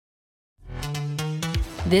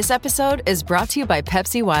This episode is brought to you by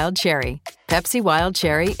Pepsi Wild Cherry. Pepsi Wild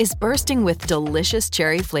Cherry is bursting with delicious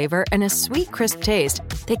cherry flavor and a sweet, crisp taste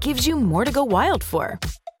that gives you more to go wild for.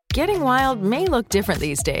 Getting wild may look different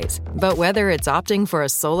these days, but whether it's opting for a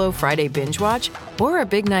solo Friday binge watch or a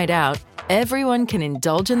big night out, everyone can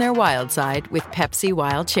indulge in their wild side with Pepsi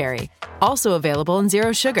Wild Cherry. Also available in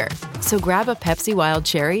Zero Sugar. So grab a Pepsi Wild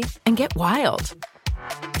Cherry and get wild.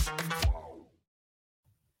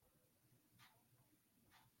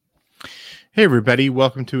 Hey everybody,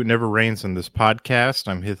 welcome to It Never Rains on this podcast.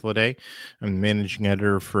 I'm Hythloday. I'm the managing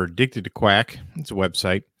editor for Addicted to Quack. It's a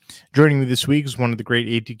website. Joining me this week is one of the great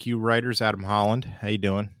ATQ writers, Adam Holland. How you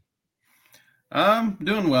doing?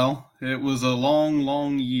 Doing well. It was a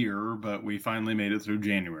long year, but we finally made it through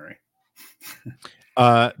January.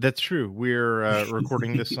 That's true. We're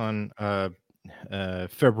recording this on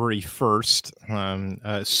February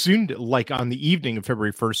 1st. Soon, like on the evening of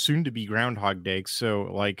February 1st, soon to be Groundhog Day. So,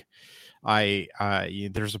 like,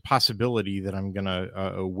 there's a possibility that I'm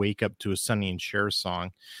gonna wake up to a Sonny and Cher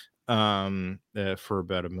song for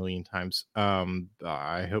about 1 million times.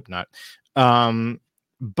 I hope not.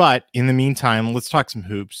 But in the meantime, let's talk some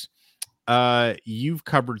hoops. You've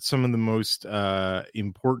covered some of the most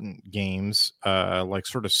important games, like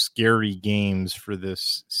sort of scary games for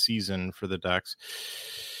this season for the Ducks.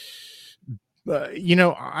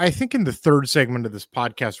 I think in the third segment of this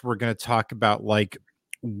podcast, we're going to talk about, like,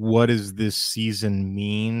 what does this season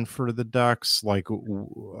mean for the Ducks? Like,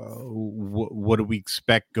 what do we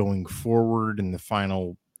expect going forward in the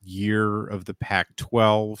final year of the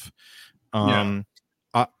Pac-12?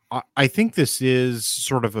 I think this is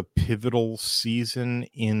sort of a pivotal season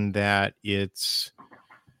in that it's,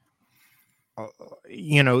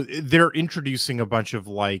 they're introducing a bunch of,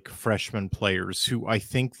 like, freshman players who I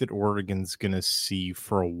think that Oregon's going to see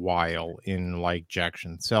for a while in, like,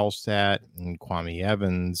 Jackson Selstad and Kwame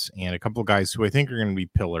Evans and a couple of guys who I think are going to be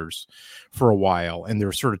pillars for a while. And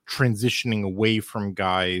they're sort of transitioning away from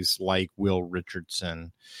guys like Will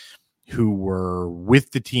Richardson, who were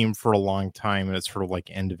with the team for a long time, and it's sort of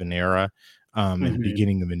like end of an era and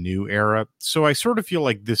beginning of a new era. So I sort of feel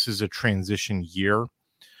like this is a transition year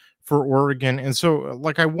for Oregon. And so,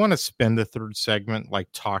 like, I want to spend the third segment, like,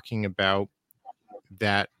 talking about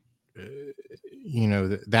that,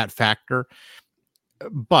 that factor.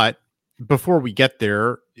 But before we get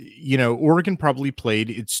there, Oregon probably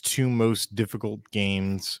played its two most difficult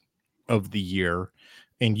games of the year,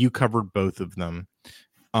 and you covered both of them.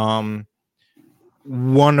 One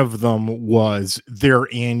of them was their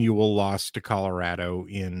annual loss to Colorado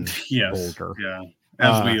in Boulder. Yeah.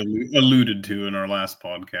 As we alluded to in our last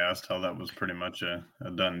podcast, how that was pretty much a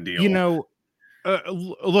done deal.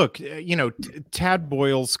 Look, Tad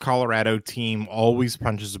Boyle's Colorado team always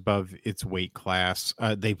punches above its weight class.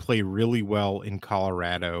 They play really well in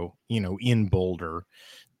Colorado, in Boulder.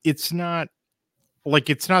 It's not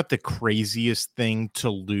the craziest thing to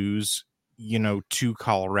lose, to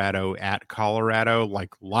Colorado at Colorado,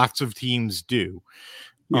 like lots of teams do.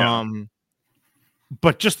 Yeah.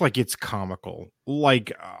 But just, like, it's comical.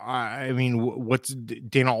 Like, I mean, what's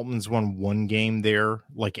Dana Altman's won one game there,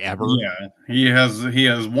 like, ever? Yeah, he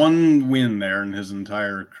has one win there in his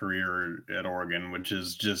entire career at Oregon, which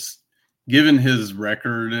is just, given his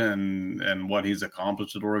record and what he's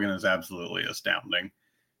accomplished at Oregon, is absolutely astounding.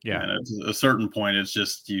 Yeah, and at a certain point, it's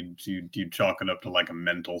just you chalk it up to, like, a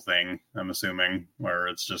mental thing, I'm assuming, where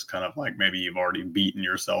it's just kind of like maybe you've already beaten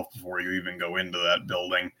yourself before you even go into that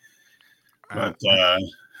building. But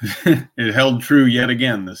it held true yet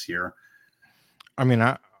again this year. I mean,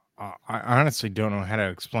 I honestly don't know how to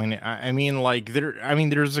explain it. I mean, like,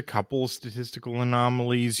 there's a couple of statistical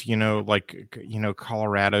anomalies.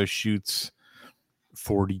 Colorado shoots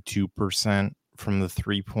 42% from the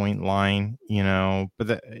 3-point line.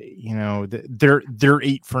 But they're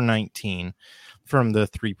 8 for 19 from the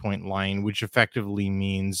 3-point line, which effectively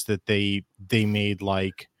means that they made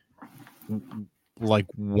like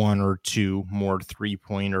one or two more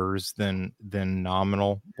 3-pointers than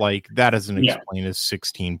nominal. Like, that doesn't explain a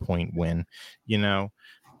 16-point win. They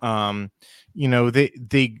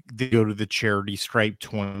go to the charity stripe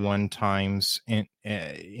 21 times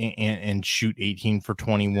and shoot 18 for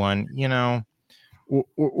 21.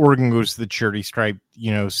 Oregon goes to the charity stripe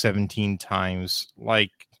 17 times.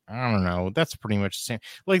 Like, I don't know. That's pretty much the same.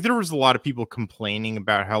 Like, there was a lot of people complaining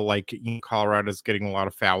about how, like, Colorado's getting a lot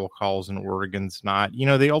of foul calls and Oregon's not.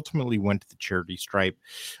 They ultimately went to the charity stripe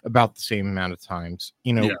about the same amount of times.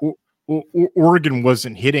 Oregon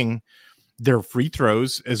wasn't hitting their free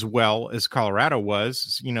throws as well as Colorado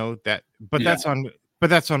was. That's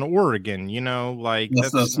on Oregon. Like,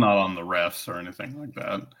 that's not on the refs or anything like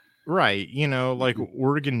that. Right. Like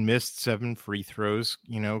Oregon missed 7 free throws.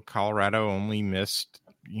 Colorado only missed,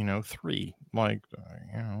 3. Like,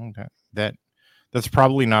 that's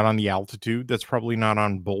probably not on the altitude. That's probably not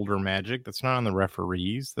on Boulder Magic. That's not on the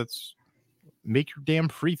referees. That's make your damn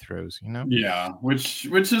free throws, Yeah, which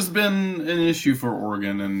has been an issue for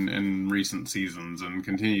Oregon in recent seasons and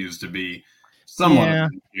continues to be somewhat of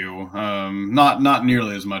an issue. Not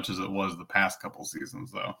nearly as much as it was the past couple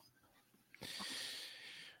seasons, though.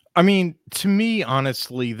 I mean, to me,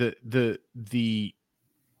 honestly,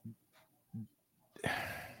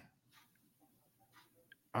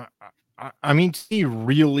 I mean, to me,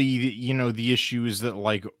 really, the issue is that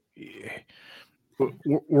like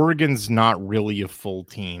Oregon's not really a full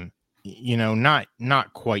team,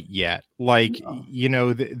 not quite yet. Like,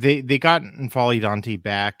 they got N'Faly Dante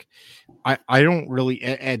back. I don't really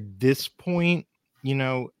at this point,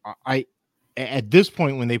 at this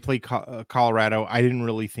point when they played Colorado, I didn't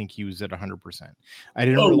really think he was at 100%. I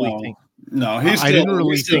didn't really think. No, he's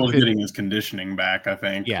still getting his conditioning back. I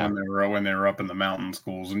think when they were up in the mountain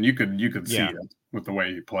schools, and you could see it with the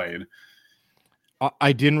way he played.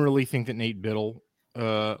 I didn't really think that Nate Biddle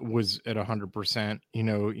was at 100%.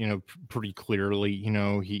 Pretty clearly.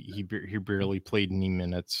 He barely played any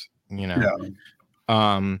minutes.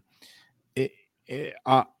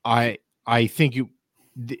 I think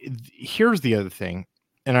here's the other thing,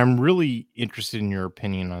 and I'm really interested in your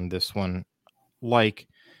opinion on this one. Like,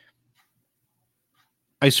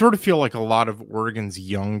 I sort of feel like a lot of Oregon's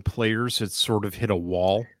young players had sort of hit a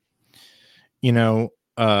wall. Jackson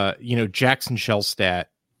Shellstat,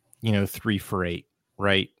 3 for 8,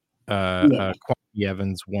 right? Quincy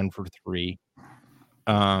Evans 1 for 3.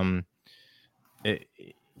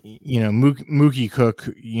 Mookie Cook,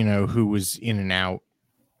 who was in and out,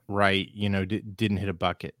 right? Didn't hit a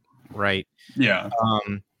bucket, right? Yeah.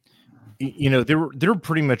 They're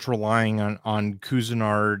pretty much relying on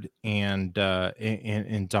Couisnard and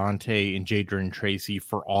Dante and Jadrian Tracy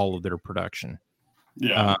for all of their production.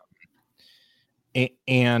 Yeah.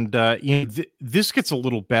 This gets a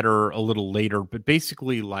little better a little later, but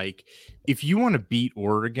basically, like, if you want to beat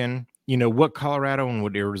Oregon, what Colorado and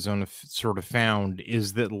what Arizona sort of found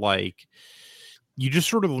is that, like, you just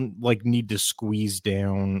sort of like need to squeeze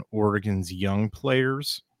down Oregon's young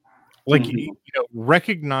players. Like,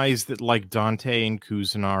 recognize that, like, Dante and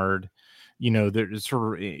Couisnard, they're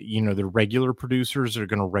sort of, the regular producers are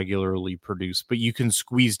going to regularly produce, but you can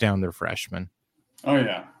squeeze down their freshmen. Oh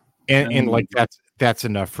yeah. And like that's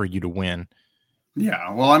enough for you to win.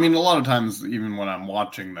 Yeah, well, I mean, a lot of times, even when I'm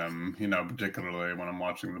watching them, particularly when I'm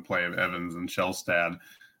watching the play of Evans and Shellstad,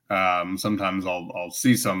 sometimes I'll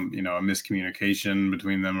see some, a miscommunication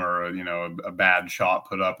between them, or a bad shot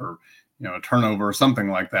put up, or a turnover or something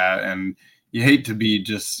like that, and you hate to be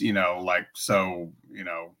just like so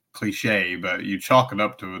cliche, but you chalk it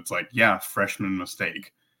up to it's like, yeah, freshman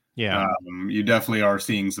mistake. Yeah, you definitely are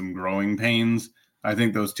seeing some growing pains. I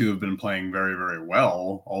think those two have been playing very, very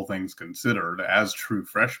well, all things considered, as true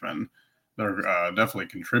freshmen. They're definitely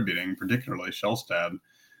contributing, particularly Shellstad.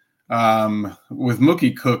 With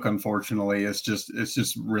Mookie Cook, unfortunately, it's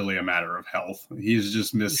just really a matter of health. He's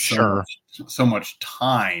just missed so much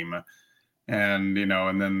time, and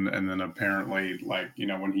and then apparently, like,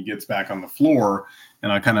 when he gets back on the floor,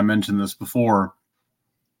 and I kind of mentioned this before,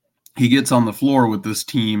 he gets on the floor with this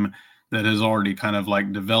team that has already kind of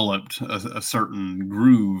like developed a certain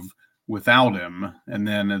groove without him. And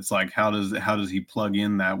then it's like, how does he plug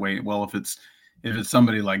in that way? Well, if it's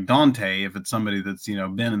somebody like Dante, if it's somebody that's,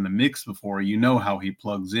 been in the mix before, how he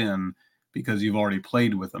plugs in, because you've already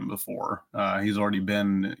played with him before. He's already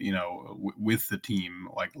been, with the team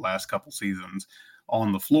like the last couple seasons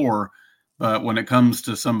on the floor. But when it comes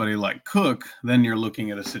to somebody like Cook, then you're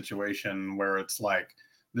looking at a situation where it's like,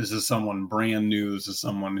 this is someone brand new. This is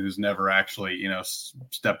someone who's never actually,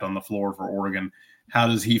 stepped on the floor for Oregon. How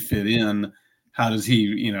does he fit in? How does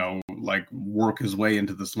he, like, work his way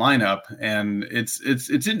into this lineup? And it's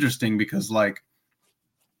interesting because, like,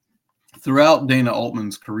 throughout Dana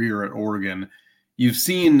Altman's career at Oregon, you've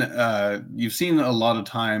seen a lot of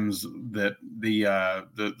times that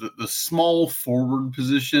the small forward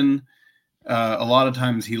position, a lot of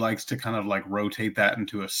times he likes to kind of like rotate that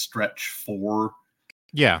into a stretch 4.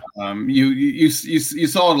 Yeah. You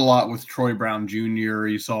saw it a lot with Troy Brown Jr.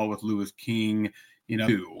 You saw it with Lewis King,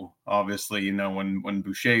 too. Obviously, when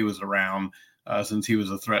Boucher was around, since he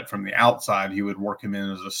was a threat from the outside, he would work him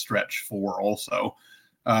in as a stretch 4 also.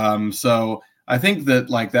 So I think that,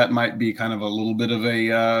 like, that might be kind of a little bit of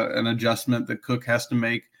an adjustment that Cook has to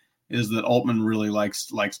make, is that Altman really likes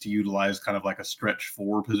to utilize kind of like a stretch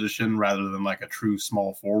 4 position rather than like a true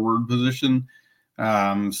small forward position.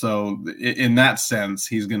 So in that sense,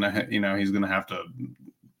 he's gonna have to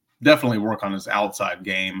definitely work on his outside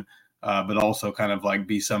game, but also kind of like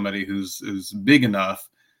be somebody who's big enough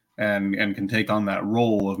and can take on that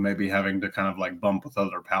role of maybe having to kind of like bump with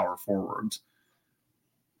other power forwards.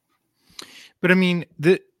 But I mean,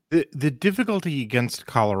 the difficulty against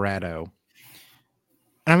Colorado,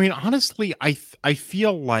 I mean, honestly, I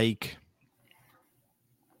feel like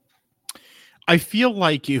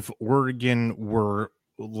if Oregon were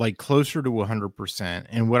like closer to 100%,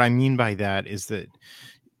 and what I mean by that is that,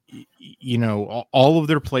 you know, all of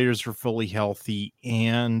their players are fully healthy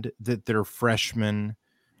and that their freshmen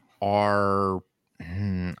are,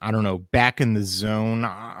 I don't know, back in the zone.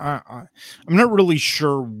 I'm not really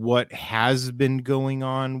sure what has been going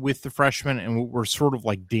on with the freshmen, and what we're sort of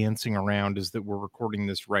like dancing around is that we're recording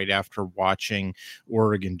this right after watching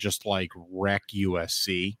Oregon just like wreck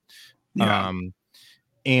USC. Yeah.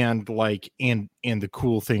 And the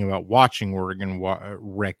cool thing about watching Oregon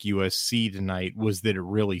wreck USC tonight was that it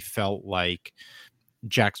really felt like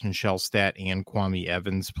Jackson Shellstat and Kwame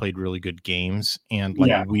Evans played really good games, and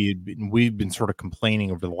like we've been sort of complaining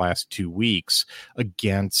over the last 2 weeks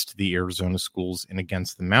against the Arizona schools and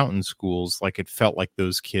against the mountain schools, like it felt like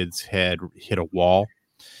those kids had hit a wall.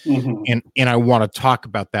 Mm-hmm. And I want to talk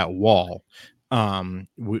about that wall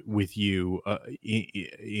with you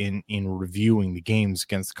in reviewing the games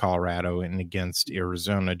against Colorado and against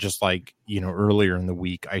Arizona. Just like, you know, earlier in the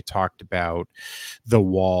week, I talked about the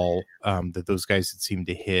wall that those guys had seemed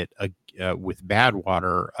to hit with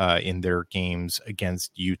Badwater in their games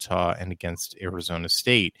against Utah and against Arizona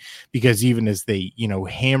State, because even as they, you know,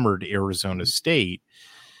 hammered Arizona State,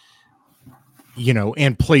 you know,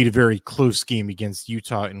 and played a very close game against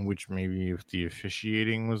Utah, in which maybe if the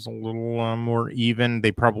officiating was a little more even, they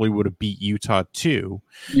probably would have beat Utah too.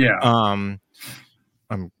 Yeah. I'm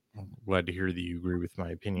glad to hear that you agree with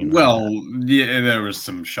my opinion. Well, yeah, there was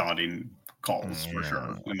some shoddy calls for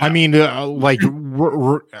sure. I mean, I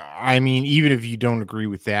mean, even if you don't agree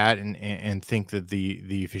with that and think that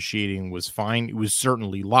the officiating was fine, it was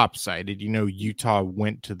certainly lopsided. You know, Utah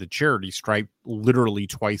went to the charity stripe literally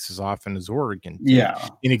twice as often as Oregon did,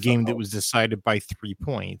 in a game that was decided by 3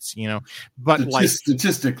 points. You know, but like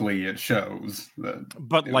statistically, it shows that.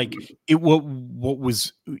 But like what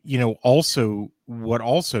was, you know, what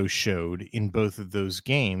also showed in both of those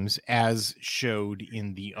games, as showed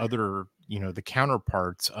in the other, you know, the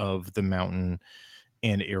counterparts of the mountain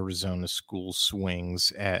and Arizona school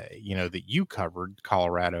swings, you know, that you covered,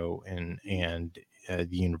 Colorado and the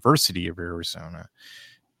University of Arizona,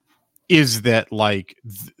 is that like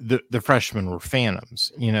the freshmen were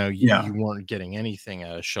phantoms. You know, you weren't getting anything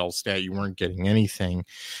out of Shellstat, you weren't getting anything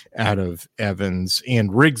out of Evans and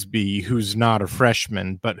Rigsby, who's not a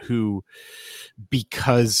freshman, but who,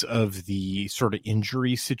 because of the sort of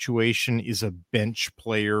injury situation, is a bench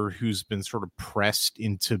player who's been sort of pressed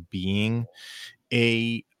into being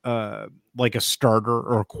a like a starter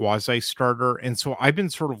or a quasi starter. And so I've been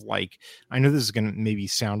sort of like, I know this is going to maybe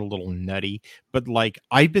sound a little nutty, but like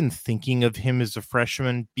I've been thinking of him as a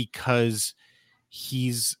freshman because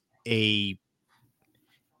it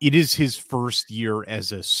is his first year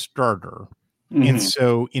as a starter. Mm-hmm. And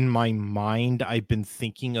so in my mind, I've been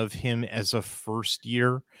thinking of him as a first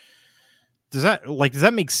year. Does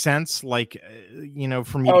that make sense? Like, you know,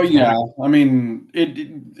 for me? Oh yeah, I mean,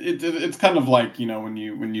 it's kind of like, you know, when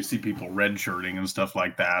you see people redshirting and stuff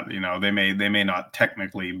like that, you know, they may not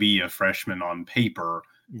technically be a freshman on paper,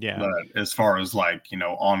 but as far as like, you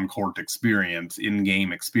know, on court experience, in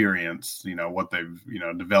game experience, you know, what they've, you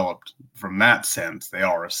know, developed from that sense, they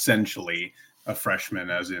are essentially a freshman,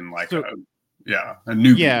 as in like a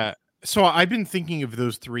newbie. Yeah. So I've been thinking of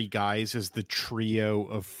those three guys as the trio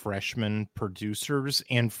of freshman producers,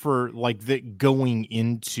 and for like the going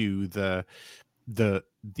into the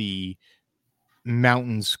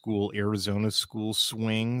mountain school, Arizona school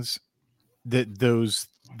swings,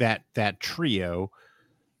 that trio,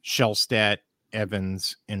 Shellstat,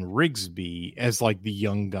 Evans, and Rigsby, as like the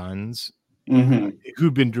young guns,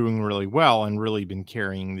 who've been doing really well and really been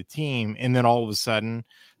carrying the team. And then all of a sudden,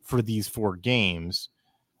 for these 4 games,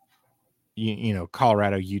 you know,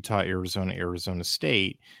 Colorado, Utah, Arizona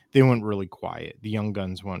State, they went really quiet. The young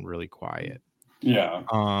guns went really quiet. Yeah.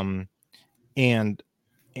 And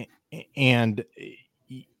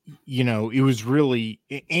you know, it was really,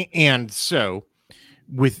 and so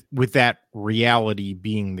with that reality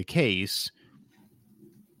being the case,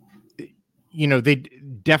 you know, they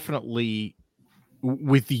definitely,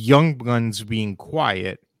 with the young guns being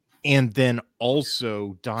quiet, and then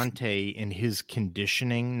also Dante and his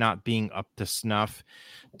conditioning not being up to snuff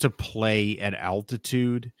to play at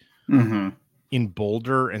altitude. in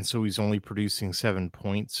Boulder, and so he's only producing 7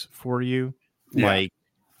 points for you. Yeah. Like,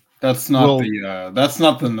 that's not the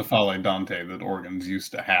Nefale Dante that Oregon's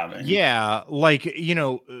used to having. Yeah, like,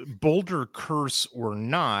 Boulder curse or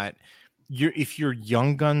not, if your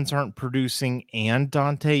young guns aren't producing and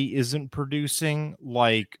Dante isn't producing,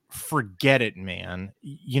 like, forget it, man.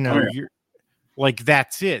 You're like,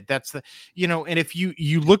 that's it. That's the, and if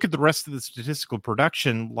you look at the rest of the statistical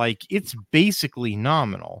production, like, it's basically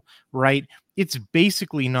nominal, right? It's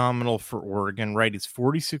basically nominal for Oregon, right? It's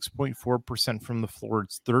 46.4% from the floor.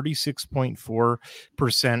 It's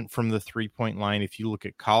 36.4% from the 3-point line. If you look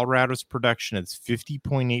at Colorado's production, it's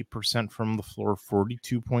 50.8% from the floor,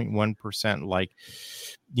 42.1%, like,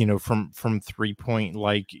 from 3-point,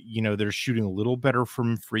 like, they're shooting a little better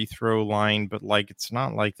from free throw line, but like, it's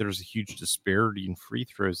not like there's a huge disparity in free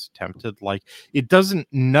throws attempted. Like,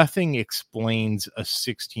 nothing explains a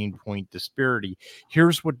 16-point disparity.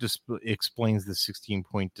 Here's what explains the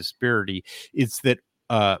 16-point disparity. It's that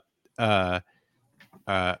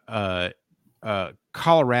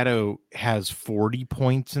Colorado has 40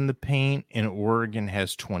 points in the paint and Oregon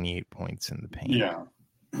has 28 points in the paint. Yeah.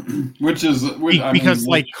 Because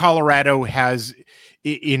Colorado has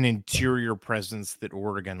an interior presence that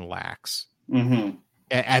Oregon lacks. Mm-hmm.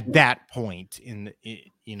 At that point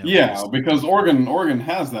because Oregon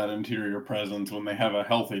has that interior presence when they have a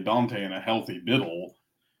healthy Dante and a healthy Biddle.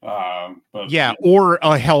 Or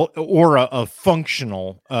a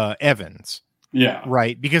functional Evans. Yeah.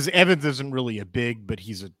 Right. Because Evans isn't really a big, but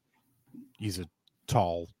he's a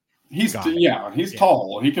tall. He's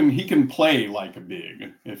tall. He can play like a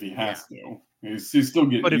big if he has to. He's still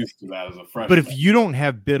getting used to that as a freshman. But if you don't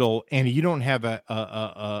have Biddle and you don't have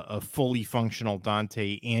a fully functional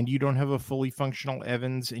Dante and you don't have a fully functional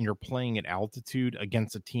Evans and you're playing at altitude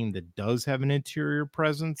against a team that does have an interior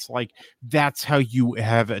presence, like, that's how you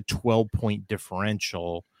have a 12-point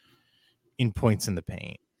differential in points in the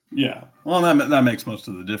paint. Yeah, well, that makes most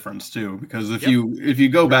of the difference too, because if you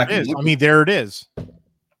go back, there it is.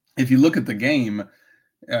 If you look at the game.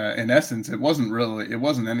 In essence, it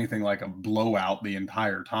wasn't anything like a blowout the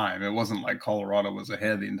entire time. It wasn't like Colorado was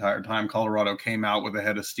ahead the entire time. Colorado came out with a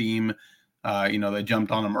head of steam. They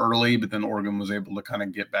jumped on them early, but then Oregon was able to kind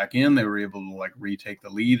of get back in. They were able to like retake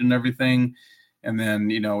the lead and everything. And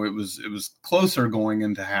then, it was closer going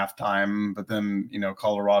into halftime, but then,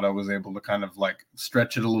 Colorado was able to kind of like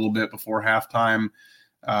stretch it a little bit before halftime.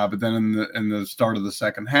 But then in the start of the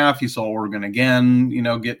second half, you saw Oregon again,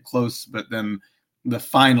 get close, but then the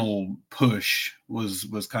final push was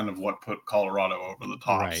kind of what put Colorado over the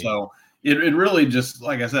top. Right. So it really just,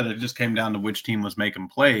 like I said, it just came down to which team was making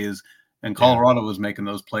plays, and Colorado was making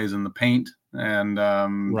those plays in the paint. And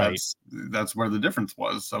that's where the difference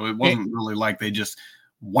was. So it wasn't really like they just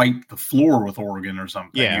wiped the floor with Oregon or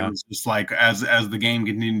something. Yeah. It was just like, as the game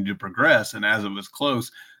continued to progress and as it was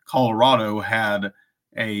close, Colorado had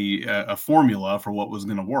a formula for what was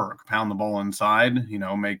going to work. Pound the ball inside,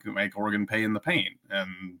 make Oregon pay in the paint.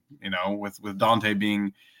 And, with Dante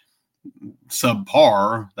being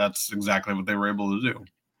subpar, that's exactly what they were able to do.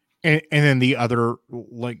 And then the other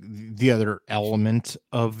element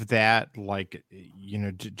of that,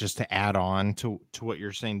 just to add on to what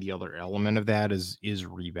you're saying, the other element of that is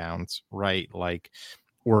rebounds, right? Like,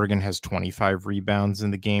 Oregon has 25 rebounds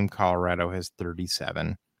in the game. Colorado has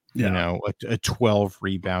 37. Yeah. A 12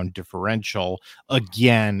 rebound differential.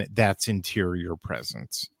 Again, that's interior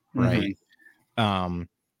presence, right? Mm-hmm.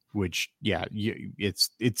 Which,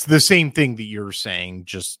 it's the same thing that you're saying,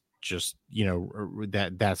 just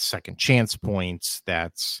that's second chance points.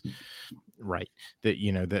 That's right.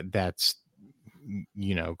 That's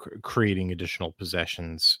creating additional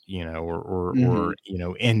possessions, or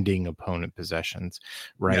ending opponent possessions,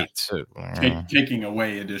 right? Yeah. So taking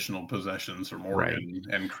away additional possessions from Oregon,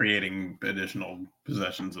 right, and creating additional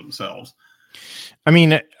possessions themselves. I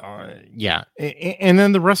mean, and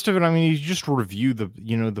then the rest of it, I mean, you just review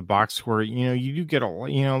the box score, you do get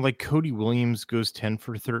like Cody Williams goes 10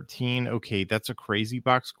 for 13. Okay, that's a crazy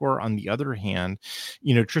box score. On the other hand,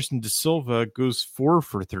 Tristan Da Silva goes 4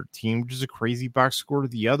 for 13, which is a crazy box score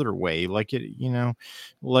the other way. Like it,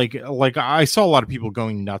 like I saw a lot of people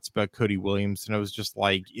going nuts about Cody Williams, and I was just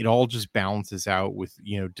like, it all just balances out with,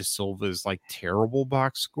 Da Silva's like terrible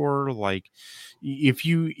box score. Like, if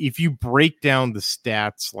you break down the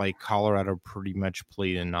stats, like Colorado pretty much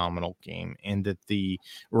played a nominal game, and that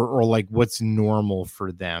or like what's normal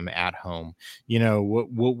for them at home.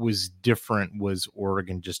 What was different was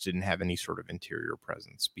Oregon just didn't have any sort of interior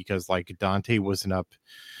presence, because like Dante wasn't up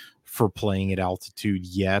for playing at altitude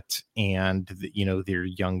yet, and their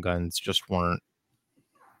young guns just weren't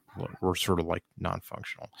were sort of like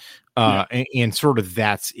non-functional, and sort of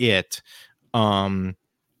that's it. And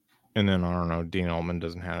then I don't know. Dean Altman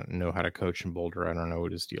doesn't know how to coach in Boulder. I don't know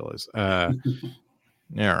what his deal is. All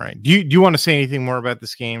right. Do you want to say anything more about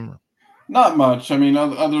this game? Not much. I mean,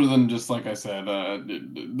 other than just like I said,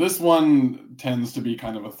 this one tends to be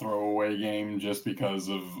kind of a throwaway game just because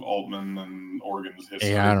of Altman and Oregon's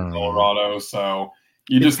history in Colorado. So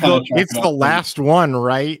you just kind of it's the last one,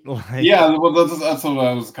 right? Yeah, well, that's what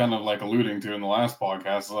I was kind of like alluding to in the last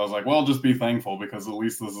podcast. So I was like, well, just be thankful because at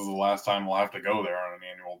least this is the last time we'll have to go there on an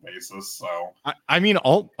annual basis. So I mean,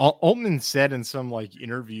 Altman said in some like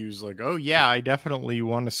interviews, like, "Oh yeah, I definitely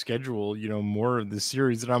want to schedule, more of the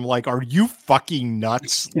series." And I'm like, "Are you fucking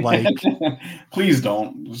nuts?" Like, please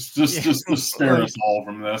don't just spare us all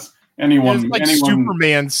from this. Anyone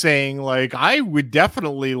Superman saying like, I would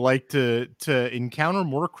definitely like to encounter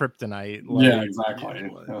more kryptonite. Like, yeah, exactly.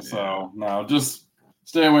 So no, just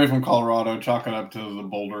stay away from Colorado, chalk it up to the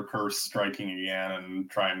Boulder curse striking again, and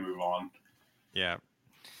try and move on. Yeah.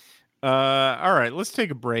 All right, let's take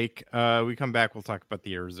a break. We come back, we'll talk about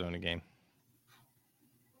the Arizona game.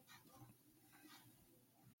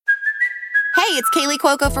 Hey, it's Kaylee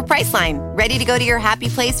Cuoco for Priceline. Ready to go to your happy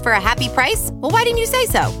place for a happy price? Well, why didn't you say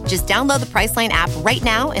so? Just download the Priceline app right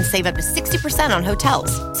now and save up to 60% on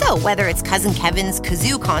hotels. So whether it's Cousin Kevin's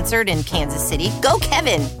Kazoo Concert in Kansas City, go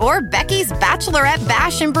Kevin, or Becky's Bachelorette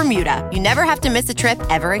Bash in Bermuda, you never have to miss a trip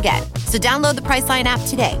ever again. So download the Priceline app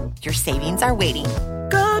today. Your savings are waiting.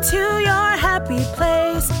 Go to your happy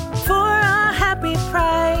place for a happy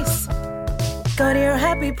price. Go to your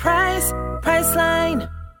happy price, Priceline.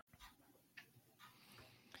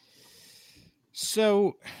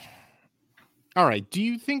 So, all right. Do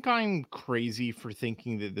you think I'm crazy for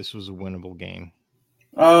thinking that this was a winnable game?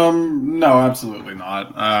 No, absolutely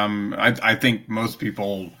not. I think most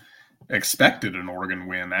people expected an Oregon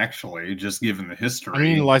win, actually, just given the history. I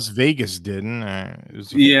mean, Las Vegas didn't. It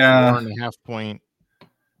was a 4.5 point.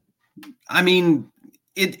 I mean,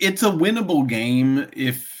 it's a winnable game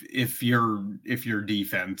if your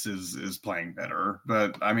defense is playing better.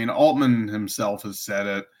 But I mean, Altman himself has said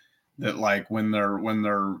it. That like when they're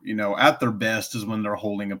at their best is when they're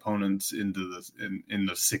holding opponents into in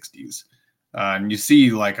the 60s, and you see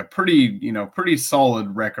like a pretty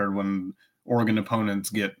solid record when Oregon opponents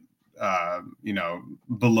get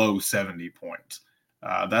below 70 points.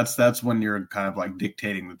 That's when you're kind of like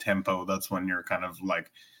dictating the tempo. That's when you're kind of like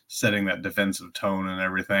setting that defensive tone and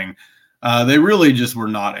everything. They really just were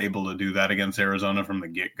not able to do that against Arizona from the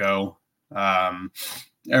get-go.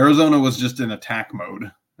 Arizona was just in attack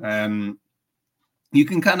mode. And you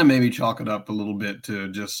can kind of maybe chalk it up a little bit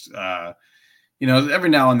to just, every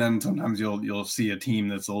now and then, sometimes you'll see a team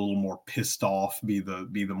that's a little more pissed off, be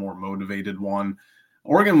the more motivated one.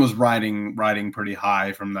 Oregon was riding pretty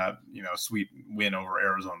high from that, sweet win over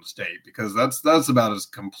Arizona State, because that's about as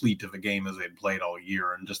complete of a game as they'd played all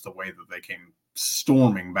year. And just the way that they came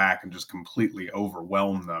storming back and just completely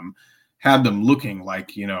overwhelmed them. Had them looking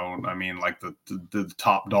like, like the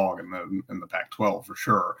top dog in the Pac-12 for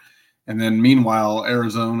sure. And then meanwhile,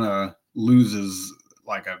 Arizona loses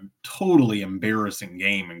like a totally embarrassing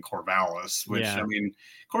game in Corvallis, which, I mean,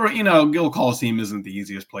 Gil Coliseum isn't the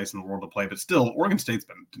easiest place in the world to play, but still, Oregon State's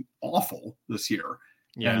been awful this year.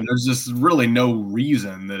 Yeah. And there's just really no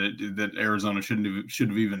reason that Arizona should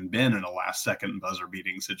have even been in a last-second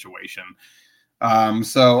buzzer-beating situation.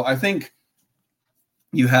 So I think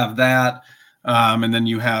you have that, and then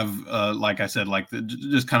you have, like I said, like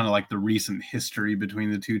just kind of like the recent history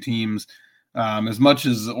between the two teams. As much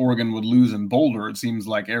as Oregon would lose in Boulder, it seems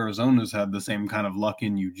like Arizona's had the same kind of luck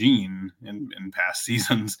in Eugene in past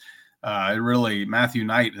seasons. Matthew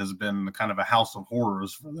Knight has been kind of a house of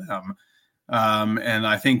horrors for them. And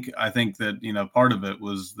I think that, part of it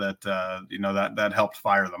was that, that helped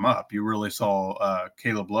fire them up. You really saw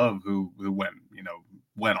Caleb Love, who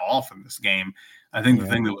went off in this game. I think the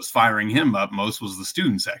thing that was firing him up most was the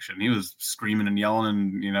student section. He was screaming and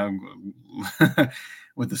yelling and,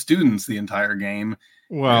 with the students the entire game.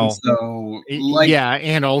 Well, and so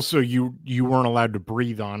and also you weren't allowed to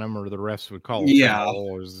breathe on him, or the rest would call it.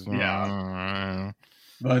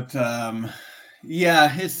 But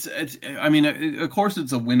it's I mean, of course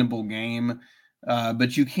it's a winnable game,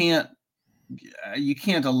 but you can't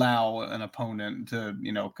allow an opponent to,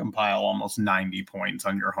 compile almost 90 points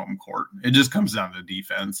on your home court. It just comes down to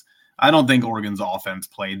defense. I don't think Oregon's offense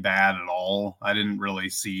played bad at all. I didn't really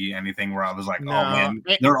see anything where I was like, oh man,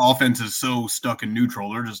 their offense is so stuck in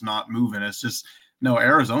neutral. They're just not moving. It's just, no,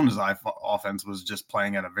 Arizona's offense was just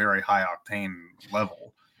playing at a very high octane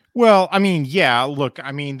level. Well, I mean, yeah, look,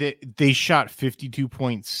 I mean, they shot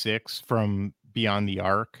 52.6 from beyond the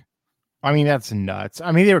arc. I mean, that's nuts.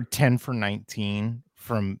 I mean, they were 10 for 19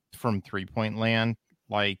 from 3-point land.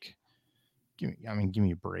 Like, give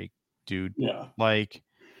me a break, dude. Yeah. Like,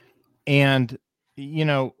 and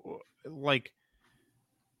like,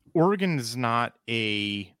 Oregon is not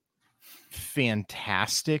a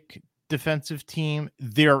fantastic defensive team.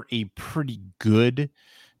 They're a pretty good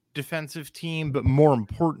defensive team, but more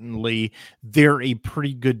importantly, they're a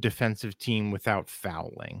pretty good defensive team without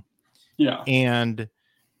fouling. Yeah. And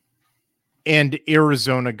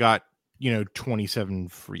Arizona got, 27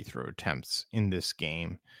 free throw attempts in this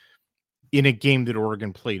game, in a game that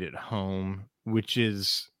Oregon played at home, which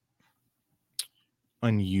is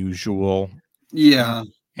unusual. Yeah.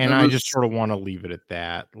 And I just sort of want to leave it at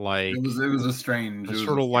that. Like, it was a strange, it was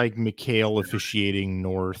sort of like McHale officiating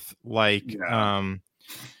North. Like,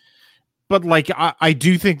 but like, I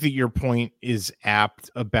do think that your point is apt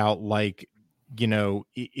about, like,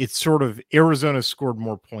 it's sort of Arizona scored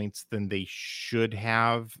more points than they should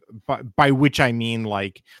have, by which I mean,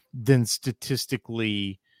 like, than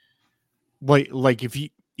statistically, like if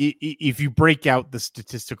you break out the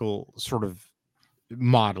statistical sort of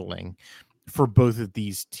modeling for both of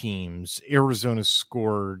these teams, Arizona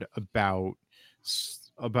scored about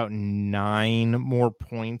 9 more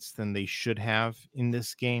points than they should have in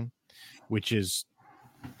this game, which is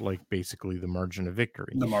like basically the margin of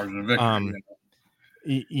victory. The margin of victory.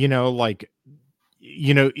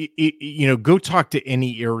 Go talk to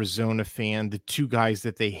any Arizona fan. The two guys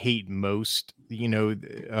that they hate most,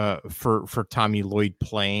 for Tommy Lloyd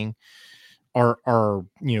playing are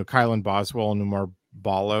Kylan Boswell and Umar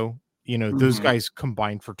Ballo. Those guys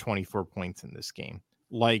combined for 24 points in this game.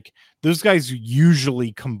 Like, those guys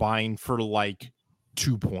usually combine for like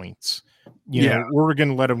 2 points.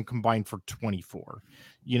 Oregon let them combine for 24.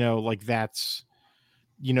 Like, that's,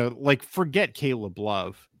 like, forget Caleb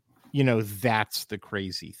Love. That's the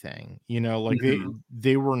crazy thing. Like,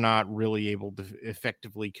 they were not really able to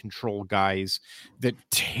effectively control guys that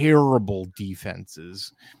terrible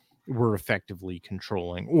defenses were effectively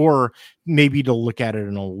controlling. Or maybe to look at it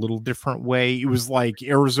in a little different way, it was like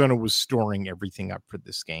Arizona was storing everything up for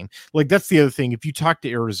this game. Like, that's the other thing. If you talk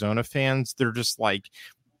to Arizona fans, they're just like,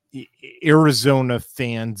 Arizona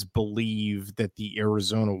fans believe that the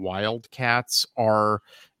Arizona Wildcats are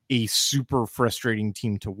a super frustrating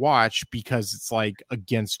team to watch, because it's like,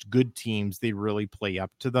 against good teams they really play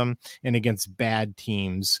up to them, and against bad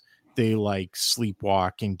teams they like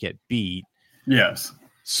sleepwalk and get beat. Yes.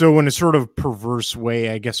 So in a sort of perverse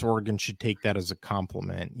way, I guess Oregon should take that as a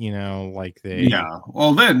compliment, like they. Yeah.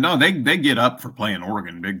 Well, they get up for playing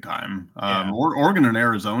Oregon big time. Oregon and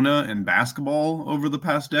Arizona in basketball over the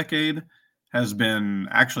past decade has been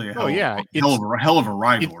actually a hell of a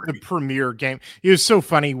rivalry. It's the premier game. It was so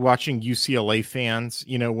funny watching UCLA fans,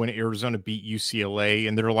 when Arizona beat UCLA,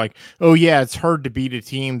 and they're like, "Oh yeah, it's hard to beat a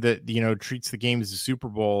team that treats the game as a Super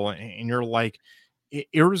Bowl," and you're like,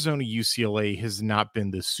 Arizona UCLA has not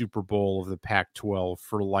been the Super Bowl of the Pac-12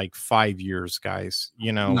 for like 5 years, guys.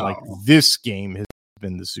 Like, this game has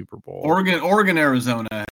been the Super Bowl. Oregon Arizona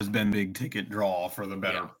has been big ticket draw for the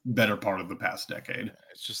better part of the past decade.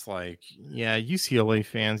 It's just like, UCLA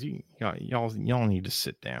fans, y'all need to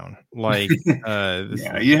sit down. Like,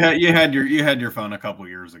 you had your fun a couple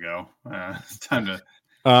years ago. It's time to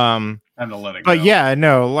let it go. But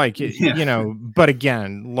but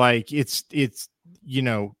again, like, it's you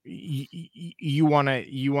want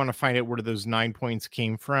to find out where those 9 points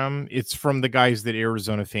came from. It's from the guys that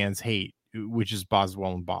Arizona fans hate, which is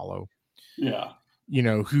Boswell and Ballo. Yeah.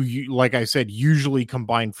 Who, like I said, usually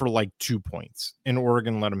combine for like 2 points, and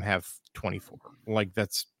Oregon let them have 24. Like,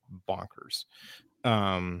 that's bonkers.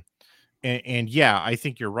 And I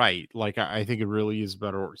think you're right. Like, I think it really is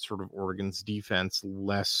about sort of Oregon's defense,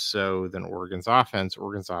 less so than Oregon's offense.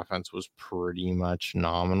 Oregon's offense was pretty much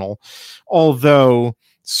nominal. Although,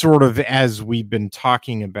 sort of as we've been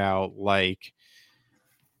talking about, like,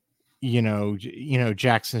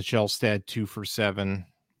 Jackson Shelstad 2 for 7.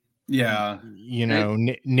 Yeah.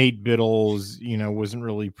 Nate Biddles, wasn't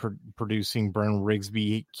really producing. Brennan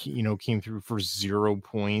Rigsby, came through for 0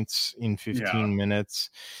 points in 15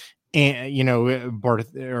 minutes. And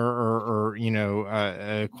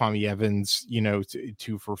Kwame Evans,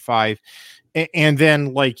 2 for 5, and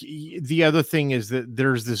then, like, the other thing is that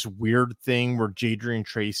there's this weird thing where Jadrian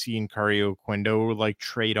Tracy and Kario Oquendo like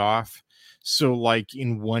trade off. So, like,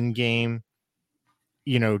 in one game,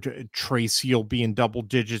 Tracy will be in double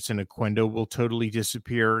digits and Oquendo will totally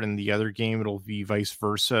disappear. And the other game, it'll be vice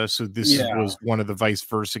versa. So this was one of the vice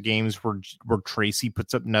versa games where Tracy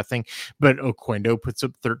puts up nothing, but Oquendo puts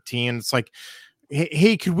up 13. It's like,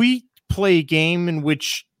 hey, could we play a game in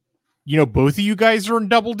which both of you guys are in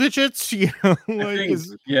double digits.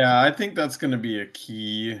 I think that's going to be a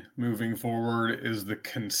key moving forward is the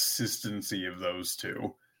consistency of those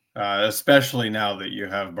two, especially now that you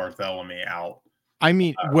have Bartholomew out. I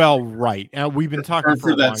mean, right. We've been talking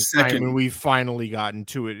for a long time, and we've finally gotten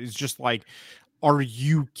to it. It's just like, are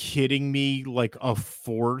you kidding me? Like a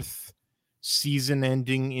fourth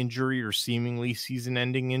season-ending injury or seemingly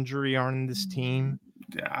season-ending injury on this team?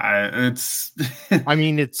 It's. I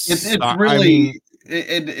mean, it's really.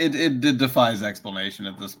 It defies explanation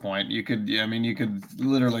at this point. You could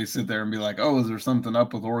literally sit there and be like, "Oh, is there something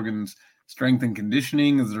up with Oregon's strength and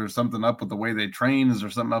conditioning? Is there something up with the way they train? Is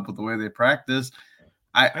there something up with the way they practice?"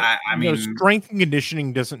 I mean, strength and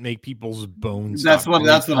conditioning doesn't make people's bones. That's what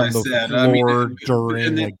I said.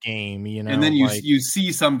 During a game, and then you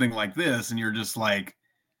see something like this, and you're just like,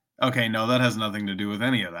 okay, no, that has nothing to do with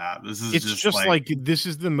any of that. It's just like this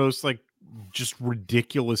is the most just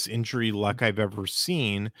ridiculous injury luck I've ever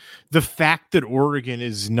seen. The fact that Oregon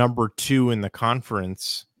is number 2 in the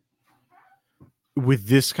conference with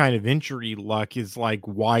this kind of injury luck is like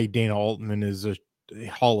why Dana Altman is a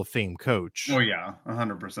Hall of Fame coach. Oh yeah,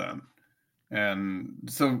 100%. And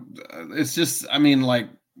so it's just, I mean, like,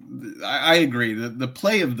 I agree that the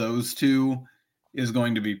play of those two is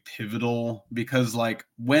going to be pivotal because, like,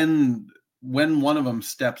 when one of them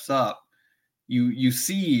steps up, you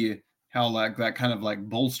see how like that kind of like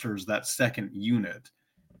bolsters that second unit.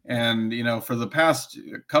 And for the past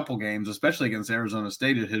couple games, especially against Arizona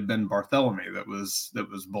State, it had been Bartholomew that was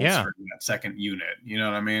bolstering that second unit. You know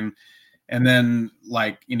what I mean? And then,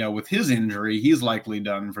 like, with his injury, he's likely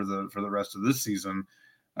done for the rest of this season.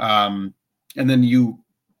 And then you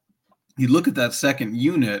look at that second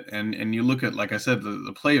unit, and you look at, like I said,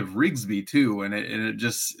 the play of Rigsby too, and it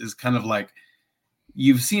just is kind of like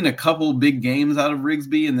you've seen a couple big games out of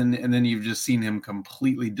Rigsby, and then you've just seen him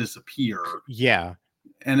completely disappear. Yeah,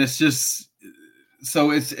 and it's just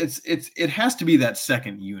so it has to be that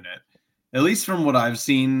second unit, at least from what I've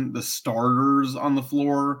seen. The starters on the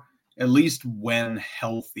floor, at least when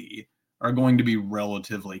healthy, are going to be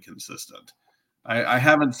relatively consistent. I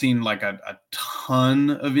haven't seen like a ton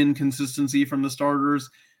of inconsistency from the starters,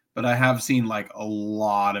 but I have seen like a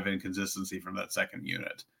lot of inconsistency from that second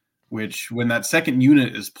unit, which when that second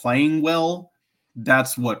unit is playing well,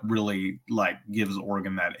 that's what really like gives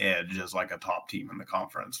Oregon that edge as like a top team in the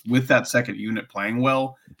conference. With that second unit playing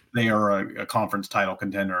well, they are a conference title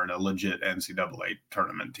contender and a legit NCAA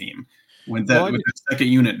tournament team. With the second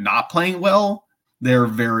unit not playing well, they're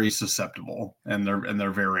very susceptible and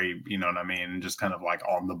they're very, you know what I mean, just kind of like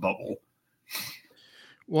on the bubble.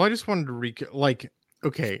 Well, I just wanted to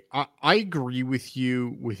okay, I agree with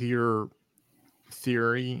you with your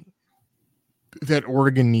theory that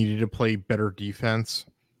Oregon needed to play better defense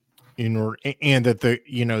in order, and that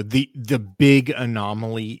the big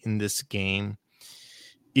anomaly in this game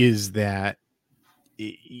is that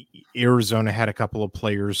Arizona had a couple of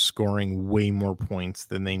players scoring way more points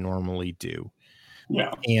than they normally do.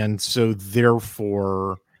 Yeah. And so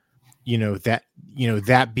therefore, that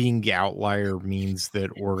being the outlier means that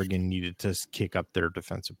Oregon needed to kick up their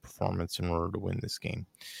defensive performance in order to win this game.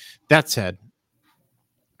 That said,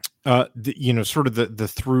 sort of the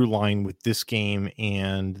through line with this game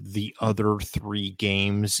and the other 3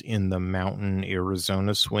 games in the Mountain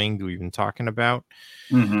Arizona swing that we've been talking about,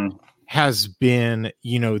 has been,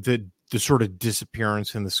 the sort of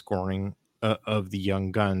disappearance in the scoring of the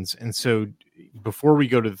young guns. And so before we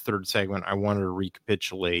go to the third segment, I wanted to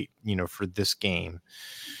recapitulate, for this game.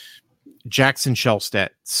 Jackson Shellstat,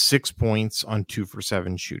 6 points on 2 for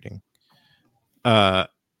 7 shooting.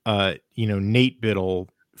 Nate Biddle,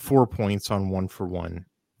 4 points on 1 for 1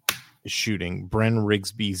 shooting. Bren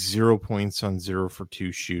Rigsby, 0 points on 0 for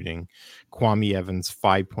 2 shooting. Kwame Evans,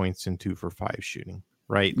 5 points and 2 for 5 shooting.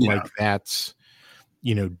 Right. Yeah. Like that's,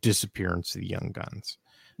 disappearance of the young guns.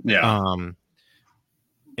 Yeah.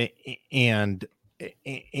 And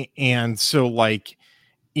so like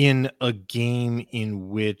in a game in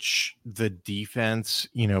which the defense,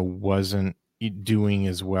 wasn't doing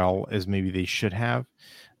as well as maybe they should have,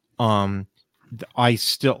 I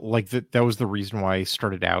still like that. That was the reason why I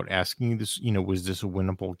started out asking you this, was this a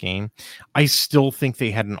winnable game? I still think they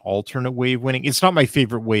had an alternate way of winning. It's not my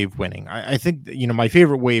favorite way of winning. I think, my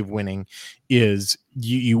favorite way of winning is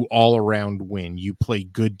you all around win. You play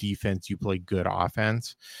good defense, you play good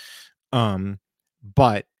offense.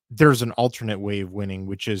 But there's an alternate way of winning,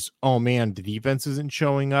 which is, oh man, the defense isn't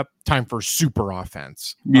showing up. Time for super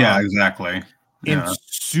offense. Yeah, exactly. And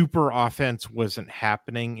super offense wasn't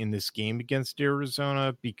happening in this game against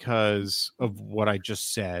Arizona because of what I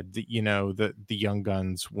just said. That the young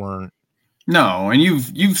guns weren't No, and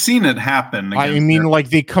you've seen it happen. I mean, like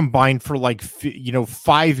they combined for like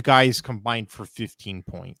 5 guys combined for 15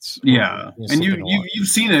 points. Yeah, and you've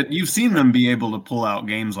seen it. You've seen them be able to pull out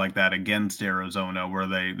games like that against Arizona, where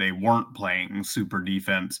they weren't playing super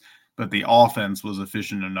defense, but the offense was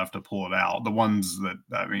efficient enough to pull it out. The ones that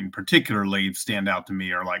particularly stand out to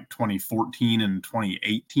me are like 2014 and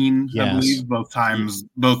 2018. Yes. I believe both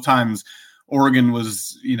times. Oregon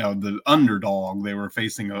was, the underdog. They were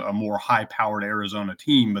facing a more high-powered Arizona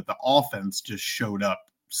team, but the offense just showed up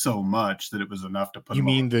so much that it was enough to put. You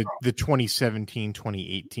mean the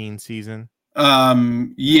 2017-2018 season?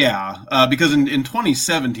 Because in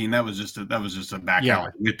 2017 that was just a back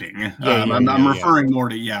alley whipping. I'm referring more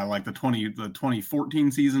to like the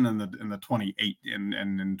 2014 season and the 28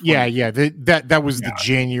 and that was the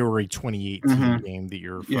January 2018 game that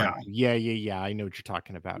you're referring to. Yeah, I know what you're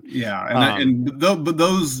talking about. But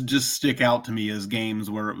those just stick out to me as games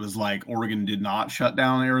where it was like Oregon did not shut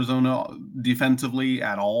down Arizona defensively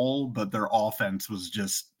at all, but their offense was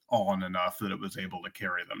just on enough that it was able to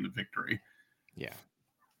carry them to victory. Yeah.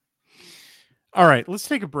 All right, let's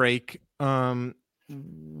take a break. When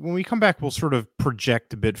we come back, we'll sort of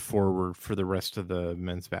project a bit forward for the rest of the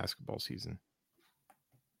men's basketball season.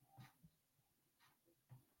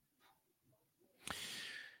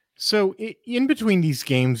 So in between these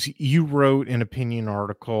games, you wrote an opinion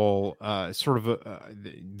article,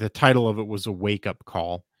 the title of it was a wake-up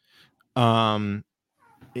call. That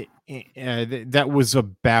was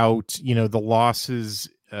about, the losses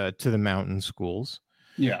to the mountain schools.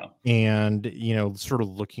 Yeah. And, sort of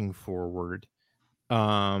looking forward.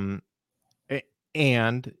 And,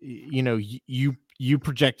 you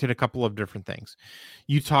projected a couple of different things.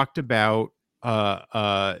 You talked about,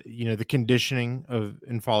 the conditioning of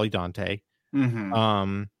N'Faly Dante,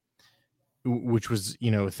 which was,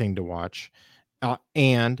 a thing to watch.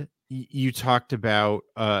 And you talked about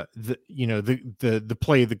the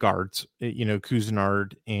play of the guards,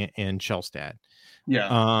 Couisnard and Shelstad.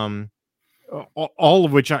 Yeah. All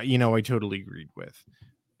of which I totally agreed with.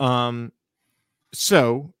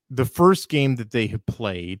 So the first game that they had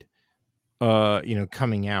played,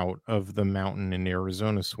 coming out of the Mountain and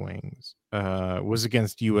Arizona swings, was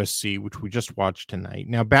against USC, which we just watched tonight.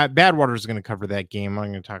 Now, Badwater is going to cover that game.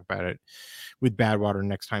 I'm going to talk about it with Badwater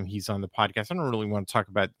next time he's on the podcast. I don't really want to talk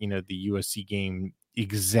about, the USC game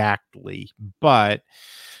exactly, but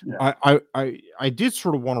I did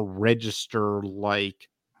sort of want to register, like,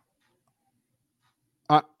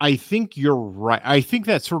 I think you're right. I think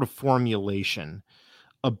that sort of formulation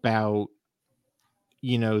about,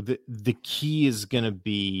 the key is going to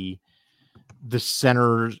be the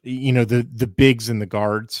centers, the bigs and the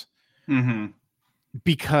guards,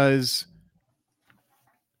 because,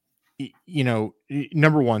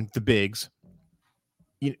 number one, the bigs.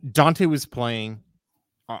 Dante was playing.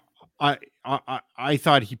 I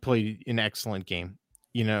thought he played an excellent game,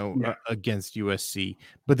 against USC,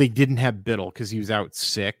 but they didn't have Biddle because he was out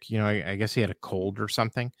sick. I guess he had a cold or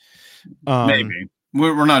something. Maybe.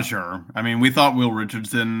 We're not sure. I mean, we thought Will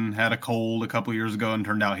Richardson had a cold a couple years ago and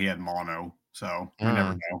turned out he had mono. So we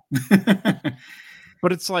never know.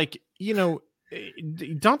 But it's like,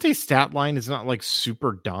 Dante's stat line is not like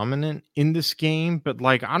super dominant in this game, but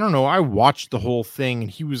like, I don't know. I watched the whole thing and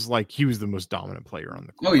he was the most dominant player on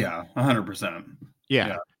the court. Oh yeah. 100%.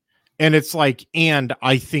 Yeah. And it's like, and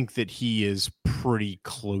I think that he is pretty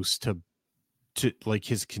close to like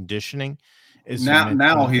his conditioning.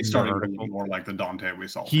 Now he's starting to look more like the Dante we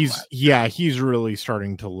saw. He's really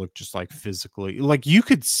starting to look just like physically, like you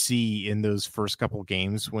could see in those first couple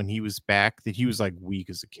games when he was back that he was like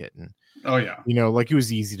weak as a kitten. Oh yeah. Like it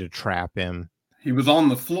was easy to trap him. He was on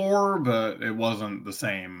the floor, but it wasn't the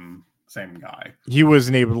same guy. He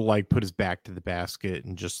wasn't able to like put his back to the basket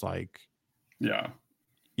and just like, yeah.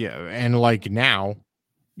 And like now,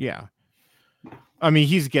 I mean,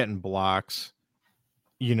 he's getting blocks.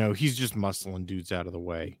 He's just muscling dudes out of the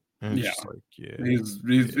way. And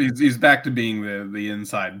he's back to being the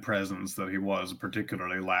inside presence that he was,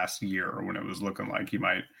 particularly last year when it was looking like he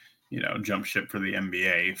might, jump ship for the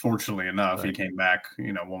NBA. Fortunately enough, He came back,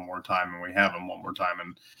 one more time, and we have him one more time.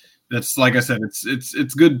 And that's, like I said,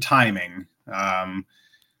 it's good timing.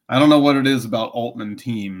 I don't know what it is about Altman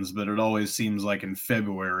teams, but it always seems like in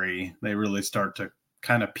February they really start to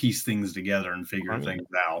kind of piece things together and figure things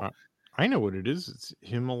out. I know what it is. It's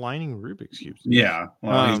him aligning Rubik's cubes. Yeah,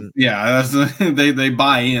 well, that's they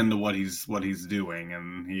buy into what he's doing,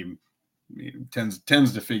 and he tends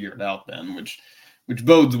to figure it out then, which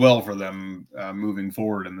bodes well for them moving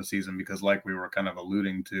forward in the season, because like we were kind of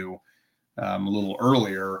alluding to a little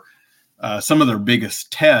earlier, some of their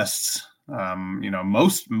biggest tests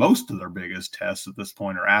Most of their biggest tests at this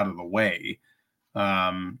point are out of the way.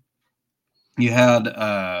 You had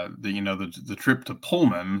the trip to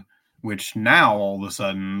Pullman, which now all of a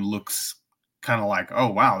sudden looks kind of like, oh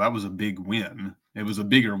wow, that was a big win. It was a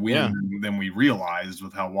bigger win than we realized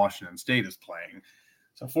with how Washington State is playing.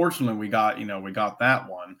 So fortunately, we got that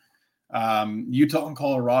one. Utah and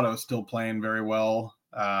Colorado still playing very well.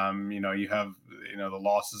 You have the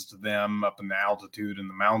losses to them up in the altitude in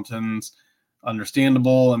the mountains,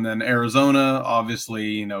 understandable. And then Arizona,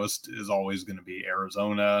 obviously, is always going to be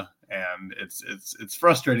Arizona, and it's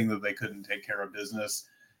frustrating that they couldn't take care of business,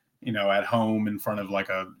 at home in front of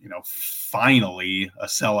finally a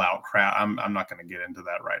sellout crowd. I'm not going to get into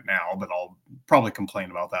that right now, but I'll probably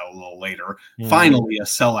complain about that a little later. Mm-hmm. Finally a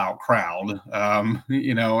sellout crowd, and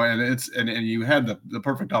you had the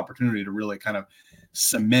perfect opportunity to really kind of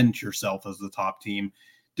cement yourself as the top team.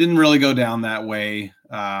 Didn't really go down that way.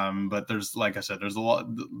 But there's, like I said, there's a lot.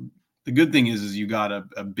 The good thing is you got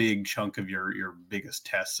a big chunk of your biggest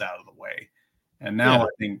tests out of the way. And now I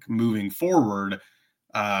think moving forward,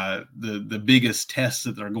 the biggest tests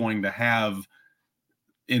that they're going to have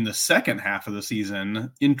in the second half of the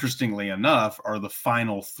season, interestingly enough, are the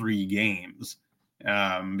final 3 games,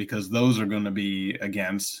 because those are going to be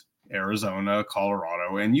against Arizona,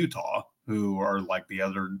 Colorado, and Utah, who are like the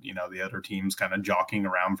other teams kind of jockeying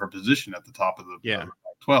around for position at the top of the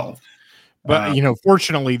 12. But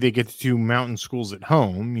fortunately, they get to 2 mountain schools at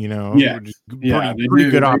home. Pretty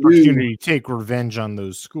good opportunity to take revenge on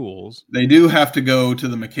those schools. They do have to go to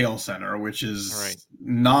the McHale Center, which is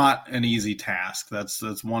not an easy task. That's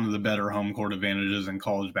one of the better home court advantages in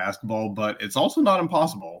college basketball, but it's also not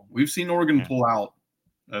impossible. We've seen Oregon pull out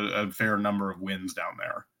a fair number of wins down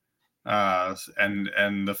there,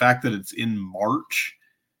 and the fact that it's in March,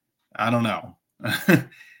 I don't know.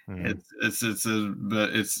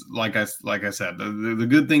 It's like I said, the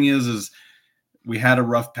good thing is we had a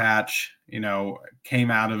rough patch,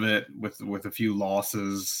 came out of it with a few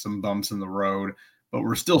losses, some bumps in the road, but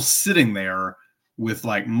we're still sitting there with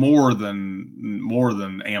like more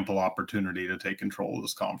than ample opportunity to take control of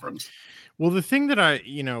this conference. Well, the thing that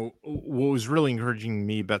what was really encouraging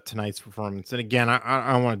me about tonight's performance, and again,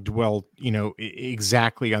 I want to dwell,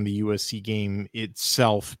 exactly on the USC game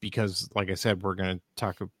itself, because like I said, we're going to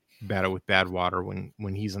talk about it with Badwater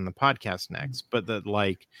when he's on the podcast next. But that,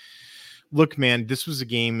 look, man, this was a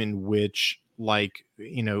game in which,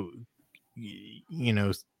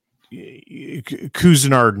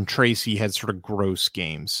 Couisnard and Tracy had sort of gross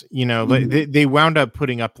games. They wound up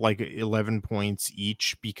putting up 11 points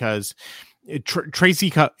each because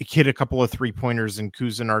Tracy hit a couple of 3-pointers and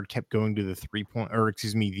Couisnard kept going to the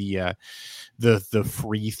the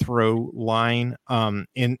free throw line.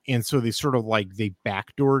 And so they sort of they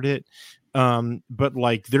backdoored it. But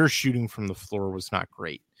their shooting from the floor was not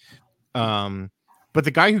great. But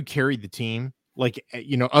the guy who carried the team,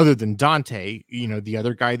 other than Dante, the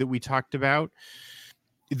other guy that we talked about,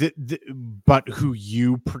 but who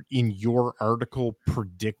you in your article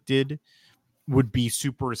predicted would be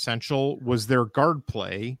super essential, was their guard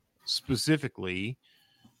play, specifically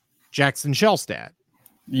Jackson Shellstat.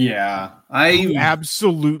 Yeah, who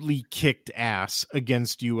absolutely kicked ass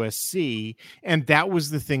against USC, and that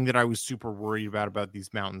was the thing that I was super worried about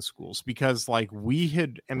these mountain schools, because on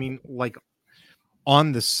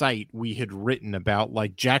the site we had written about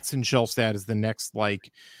Jackson Shellstat is the next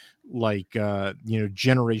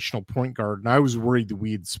generational point guard, and I was worried that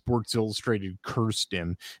we had Sports Illustrated cursed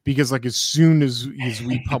him, because as soon as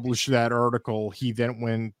we published that article, he then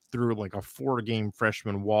went through a 4-game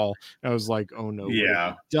freshman wall. And I was like, oh no,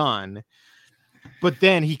 what done? But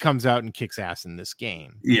then he comes out and kicks ass in this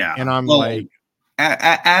game. Yeah, and I'm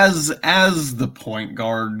as the point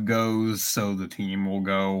guard goes, so the team will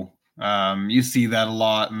go. You see that a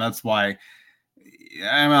lot, and that's why.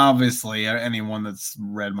 Obviously, anyone that's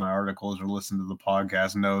read my articles or listened to the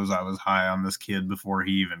podcast knows I was high on this kid before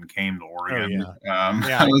he even came to Oregon. Oh,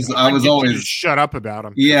 yeah. I was always shut up about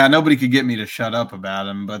him. Yeah, nobody could get me to shut up about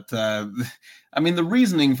him. But the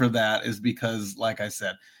reasoning for that is because, like I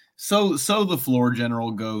said, so the floor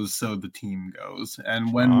general goes, so the team goes.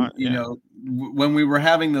 And when when we were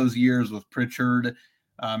having those years with Pritchard,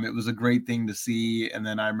 it was a great thing to see. And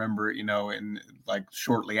then I remember,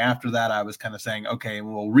 shortly after that, I was kind of saying, okay,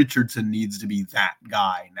 well, Richardson needs to be that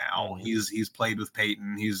guy now. He's played with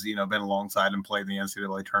Peyton. He's, been alongside and played in the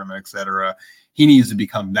NCAA tournament, et cetera. He needs to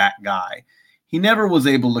become that guy. He never was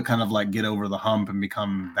able to kind of get over the hump and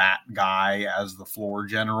become that guy as the floor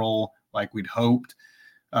general like we'd hoped.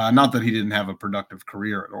 Not that he didn't have a productive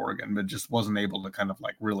career at Oregon, but just wasn't able to kind of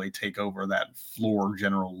really take over that floor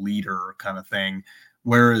general leader kind of thing.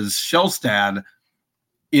 whereas Shelstad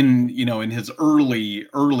in his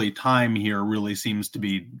early time here really seems to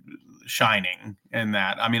be shining in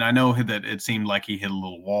that. I mean, I know that it seemed like he hit a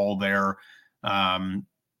little wall there.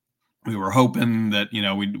 We were hoping that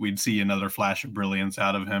we'd see another flash of brilliance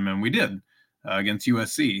out of him, and we did against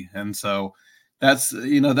USC. And so that's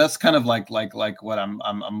kind of like what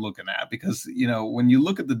I'm looking at, because when you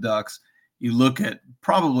look at the Ducks, you look at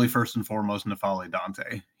probably first and foremost N'Faly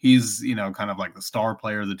Dante. He's kind of like the star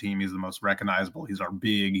player of the team. He's the most recognizable. He's our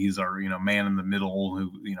big. He's our man in the middle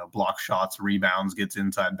who blocks shots, rebounds, gets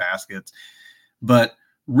inside baskets. But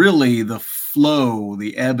really, the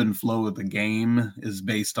ebb and flow of the game is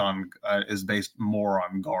based more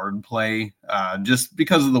on guard play. Just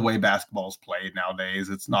because of the way basketball is played nowadays,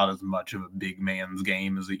 it's not as much of a big man's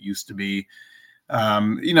game as it used to be.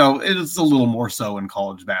 It's a little more so in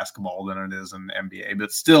college basketball than it is in the NBA,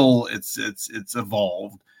 but still it's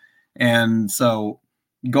evolved. And so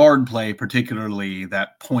guard play, particularly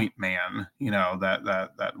that point man,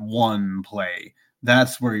 that one play,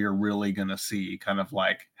 that's where you're really going to see kind of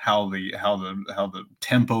like how the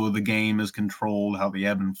tempo of the game is controlled, how the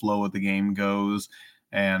ebb and flow of the game goes.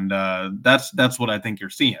 And that's what I think you're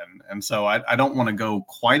seeing. And so I don't want to go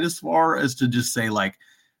quite as far as to just say like,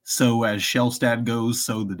 so as Shelstad goes,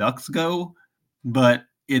 so the Ducks go. But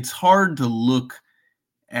it's hard to look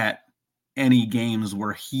at any games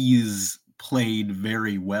where he's played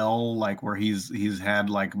very well, like where he's had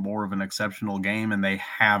like more of an exceptional game, and they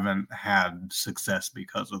haven't had success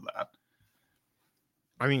because of that.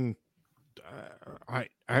 I mean, I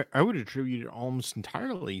would attribute it almost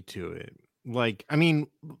entirely to it. Like, I mean,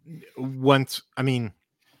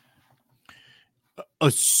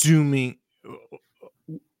 assuming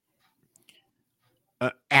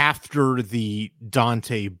after the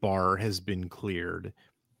Dante bar has been cleared,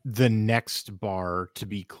 the next bar to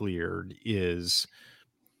be cleared is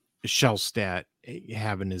Shelstad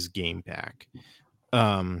having his game back.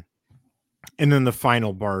 And then the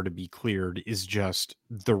final bar to be cleared is just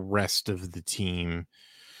the rest of the team.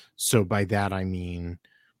 So by that, I mean,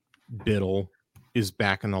 Biddle is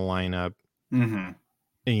back in the lineup. Mm-hmm.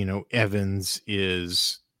 And, Evans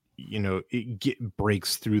is,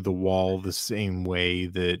 breaks through the wall the same way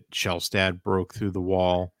that Shelstad broke through the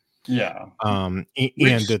wall. Yeah. And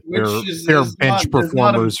that their bench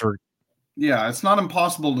performers are. Yeah, it's not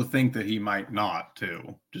impossible to think that he might not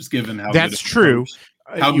too, just given how that's true.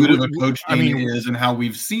 How good of a coach he is, and how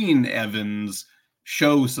we've seen Evans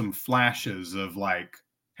show some flashes of like,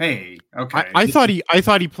 hey, okay. I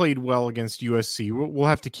thought he played well against USC. We'll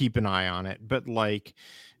have to keep an eye on it, but like.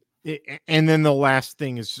 And then the last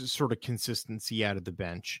thing is sort of consistency out of the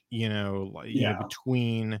bench,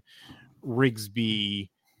 between Rigsby.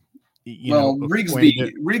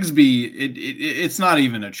 Rigsby, it's not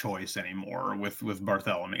even a choice anymore with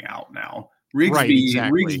Bartholomew out now.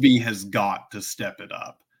 Rigsby has got to step it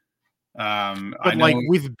up. But like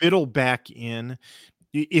with Biddle back in,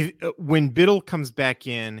 when Biddle comes back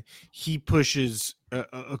in, he pushes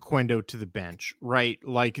Oquendo to the bench, right?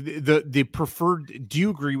 Like the preferred. Do you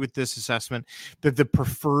agree with this assessment that the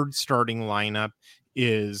preferred starting lineup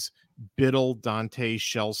is Biddle, Dante,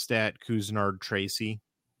 Shelstad, Couisnard, Tracy?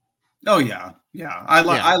 Oh yeah.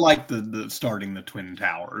 I like the starting the Twin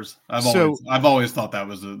Towers. I've always thought that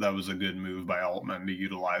was a good move by Altman to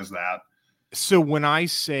utilize that. So when I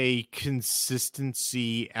say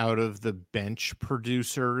consistency out of the bench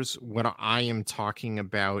producers, what I am talking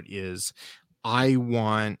about is I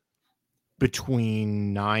want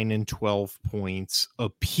between 9 and 12 points a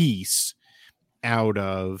piece out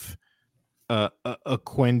of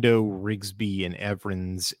Oquendo, Rigsby, and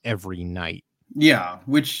Evans every night. Yeah,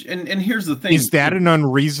 and here's the thing. Is that an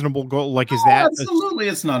unreasonable goal? Like, is that absolutely?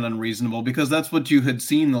 It's not unreasonable, because that's what you had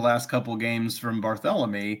seen the last couple games from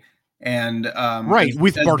Bartholomew. And right,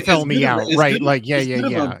 with Bartholomew out, right? Like, yeah.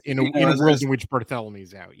 In a world in which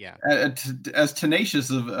Bartholomew's out, yeah. As tenacious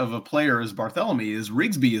of a player as Bartholomew is,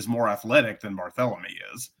 Rigsby is more athletic than Bartholomew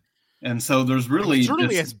is, and so there's really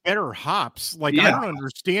certainly has better hops. Like, I don't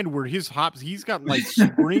understand where his hops. He's got like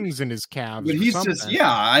springs in his calves. But he's just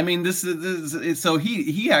I mean, this is so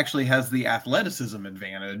he actually has the athleticism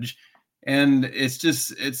advantage. And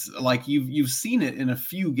it's like you've seen it in a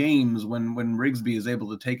few games when Rigsby is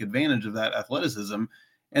able to take advantage of that athleticism,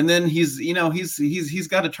 and then he's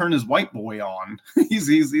got to turn his white boy on.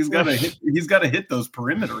 he's got to hit those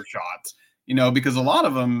perimeter shots, because a lot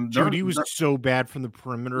of them. Dude, he was so bad from the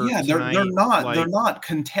perimeter. Yeah, they're not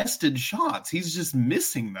contested shots. He's just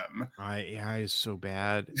missing them. He's so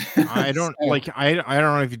bad. I don't I don't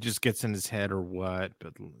know if he just gets in his head or what,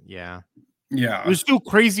 but yeah. Yeah, it was so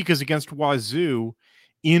crazy because against Wazoo,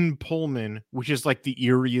 in Pullman, which is like the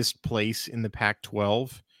eeriest place in the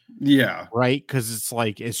Pac-12. Yeah. Right. Because it's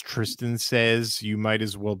like, as Tristan says, you might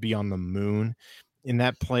as well be on the moon in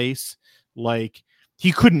that place. Like,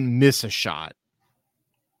 he couldn't miss a shot.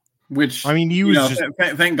 Which, I mean, he was just,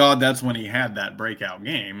 thank God that's when he had that breakout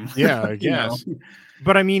game. Yeah, I guess.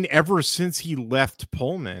 But I mean, ever since he left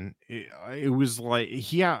Pullman, it was like,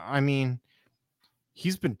 I mean,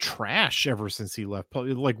 he's been trash ever since he left.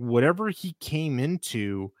 Like, whatever he came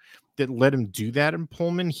into that let him do that in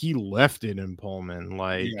Pullman, he left it in Pullman.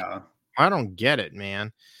 Like, yeah, I don't get it,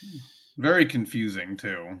 man. Very confusing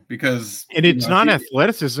too, because it's not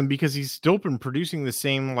athleticism, because he's still been producing the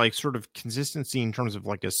same like sort of consistency in terms of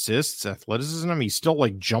like assists, athleticism. He still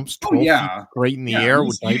like jumps 12 feet great in the air,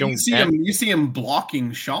 which I don't see him. You see him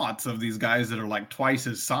blocking shots of these guys that are like twice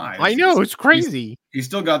his size. I know, it's crazy. He's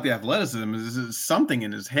still got the athleticism. There's something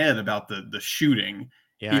in his head about the shooting.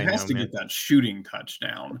 Yeah, he has to get that shooting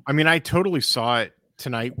touchdown. I mean, I totally saw it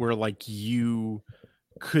tonight where like you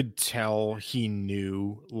could tell he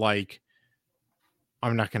knew, like,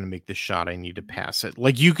 I'm not going to make this shot. I need to pass it.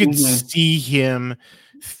 Like, you could see him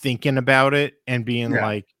thinking about it and being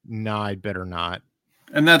like, nah, I'd better not.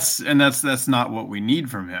 And that's not what we need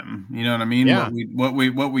from him. You know what I mean? Yeah.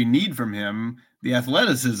 What we need from him, the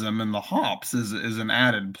athleticism and the hops is an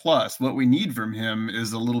added plus. What we need from him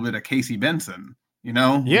is a little bit of Casey Benson. You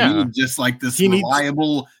know, yeah, just like this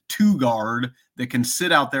reliable two guard that can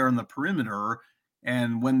sit out there on the perimeter.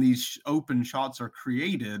 And when these open shots are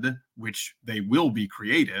created, which they will be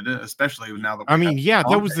created, especially now that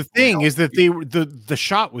that was the thing, is that they were the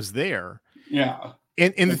shot was there. Yeah.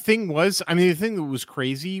 And the thing was, I mean, the thing that was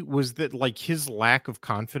crazy was that like his lack of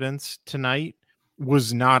confidence tonight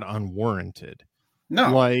was not unwarranted.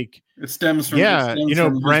 No, like it stems from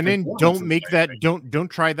Brennan, don't make that. Don't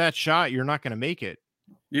try that shot. You're not going to make it.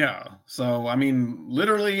 Yeah. So I mean,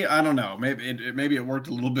 literally, I don't know. Maybe it worked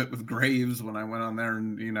a little bit with Graves when I went on there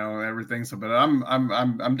and everything. So, but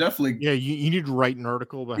I'm definitely. Yeah, you need to write an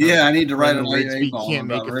article about. Yeah, I need to write a Rigsby can't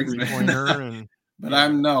make a 3-pointer and. But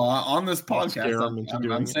on this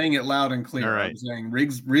podcast, I'm saying it loud and clear. Right. I'm saying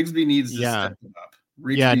Rigsby needs to step it up.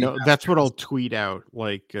 That's what I'll tweet out.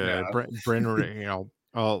 Like Brennan,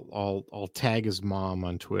 I'll tag his mom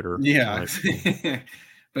on Twitter. Yeah.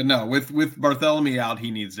 But no, with Barthélemy out, he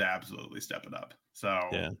needs to absolutely step it up. So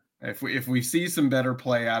if we see some better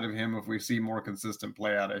play out of him, if we see more consistent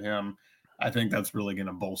play out of him, I think that's really going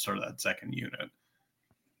to bolster that second unit.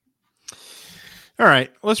 All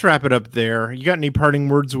right, let's wrap it up there. You got any parting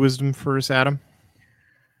words of wisdom for us, Adam?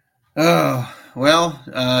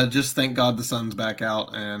 Just thank God the sun's back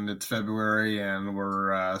out and it's February and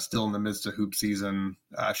we're still in the midst of hoop season.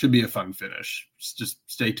 Should be a fun finish. Just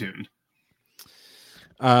stay tuned.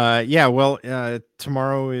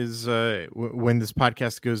 Tomorrow is when this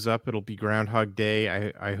podcast goes up, it'll be Groundhog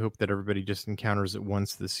Day. I hope that everybody just encounters it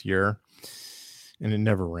once this year and it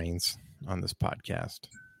never rains on this podcast.